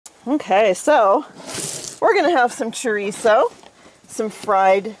Okay, so we're gonna have some chorizo, some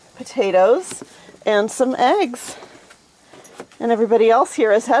fried potatoes, and some eggs. And everybody else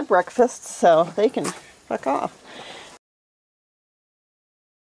here has had breakfast, so they can fuck off.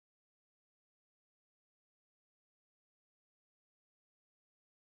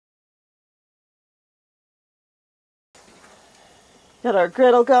 Got our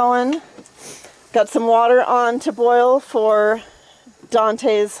griddle going. Got some water on to boil for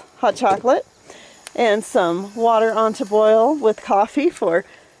Dante's hot chocolate. And some water on to boil with coffee for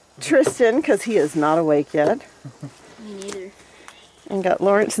Tristan, because he is not awake yet. Me neither. And got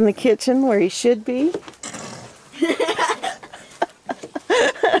Lawrence in the kitchen where he should be.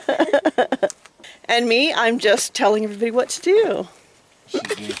 And me, I'm just telling everybody what to do. She's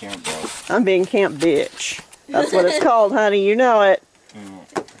being camp bro. I'm being camp bitch. That's what it's called, honey. You know it.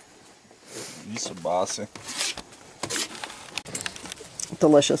 You so bossy.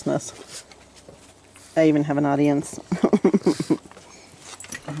 Deliciousness. I even have an audience.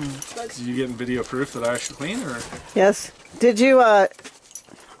 Did you get in video proof that I should clean, or? Yes. Did you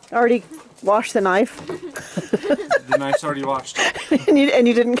already wash the knife? The knife's already washed. and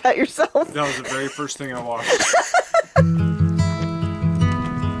you didn't cut yourself? That was the very first thing I washed.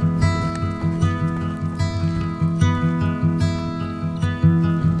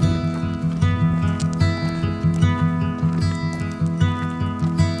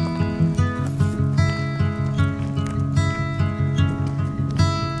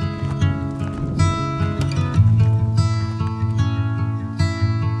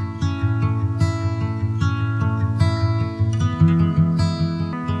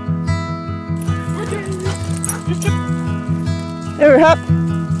 Here, hop.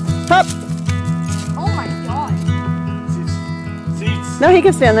 Hop. Oh my god. Seats. No, he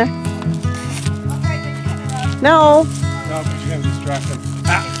can stand there. No. No, but you're gonna distract him.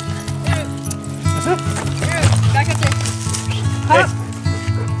 Ah. That's it. Back up there. Hop.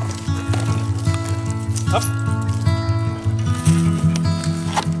 Up.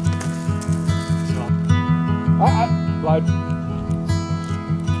 Slide.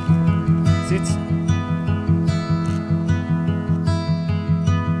 Seats.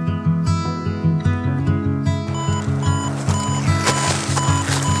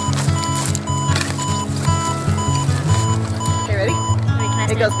 Okay, ready?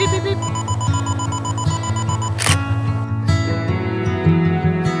 It goes beep, beep, beep.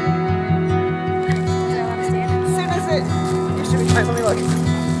 As soon as it... You should be fine. Let me look.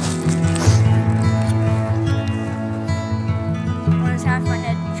 When it's half my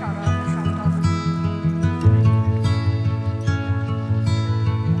head shot off, I shot it off.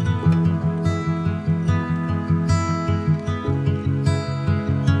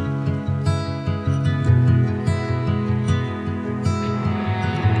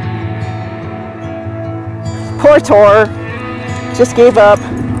 Poor Tor. Just gave up.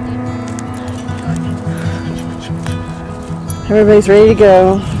 Everybody's ready to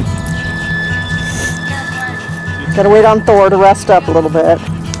go. Gotta wait on Thor to rest up a little bit. Come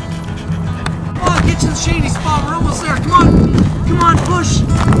on, get to the shady spot. We're almost there. Come on. Come on, push.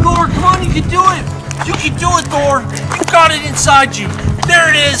 Thor, come on. You can do it. You can do it, Thor. You got it inside you. There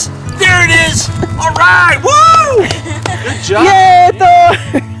it is. There it is. All right. Woo! Good job. Yay, Thor!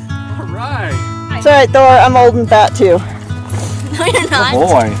 All right. It's alright, Thor. I'm old and fat too. No, you're not. Good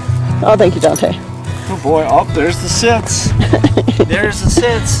boy. Oh, thank you, Dante. Good boy. Oh, there's the sits. There's the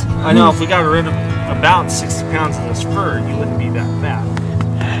sits. I know if we got rid of about 60 pounds of this fur, you wouldn't be that fat.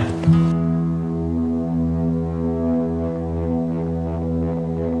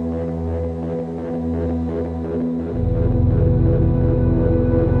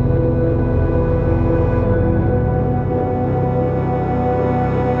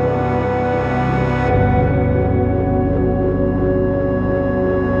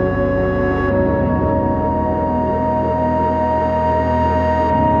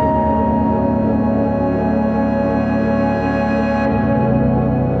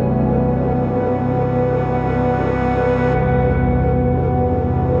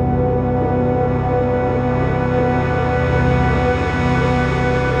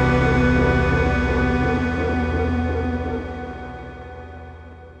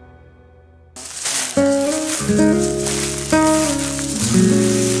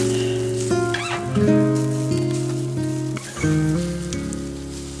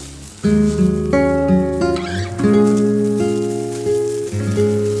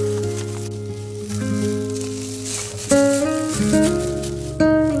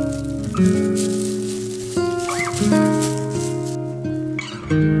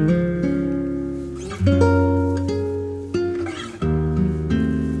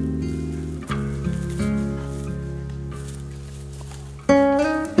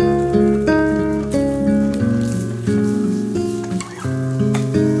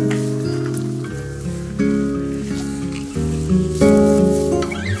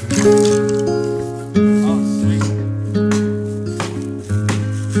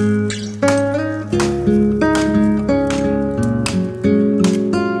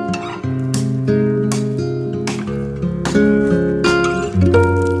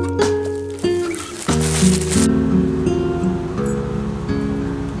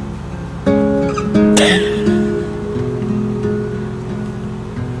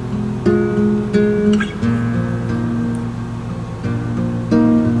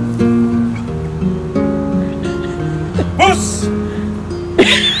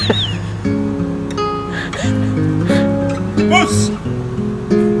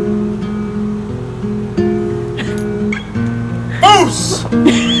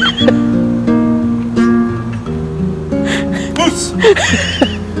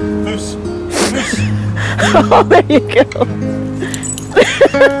 Oh, there you go.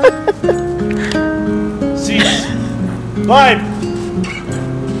 Cease. Live.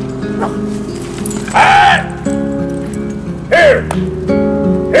 Ah! Here.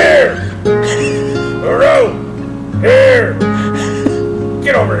 Here. Around. Here.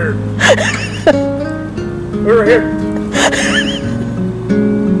 Get over here. Over here.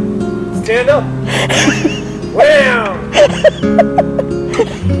 Stand up. Wham!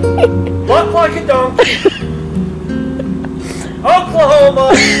 Walk like a donkey. Oklahoma.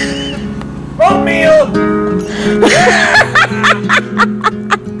 Oatmeal.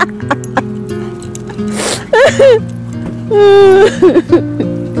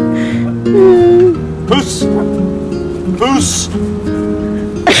 Poos. Poos.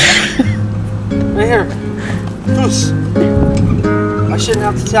 Right here. Poos. I shouldn't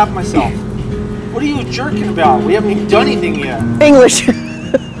have to tap myself. What are you jerking about? We haven't even done anything yet. English.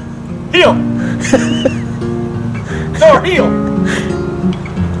 Heel! Door, heel!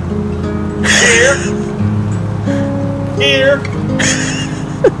 Here. Here.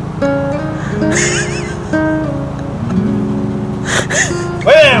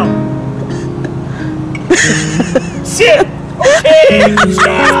 Bam! Sit! Okay! Good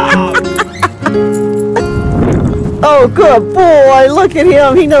job! Oh, good boy. Look at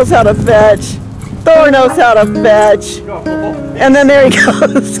him. He knows how to fetch. Thor knows how to fetch. And then there he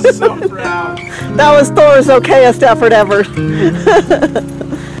goes. So proud. That was Thor's okayest effort ever.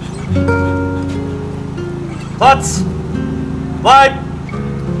 Butts. Live.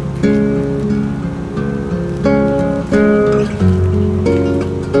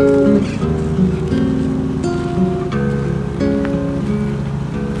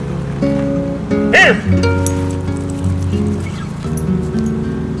 Here.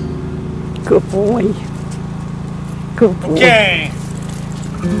 Good boy. Good boy. Okay.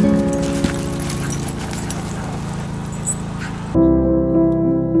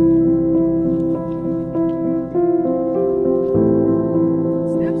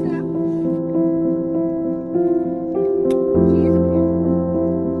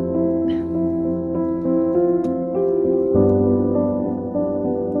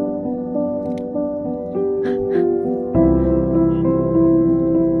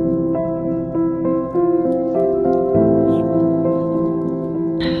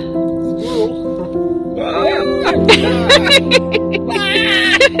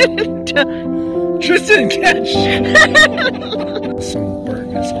 Tristan, catch! Some burnt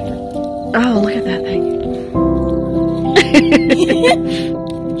in his arm. Oh, look at that thing.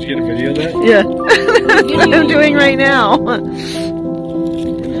 Did you get a video of that? Yeah. That's what I'm doing right now. See how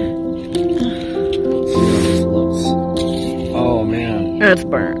this looks. Oh man. That's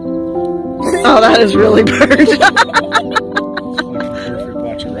burnt. Oh, that is really burnt. Perfect.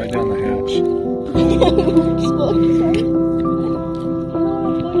 Watch it right down the hatch. So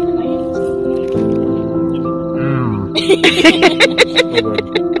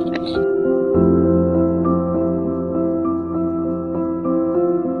good.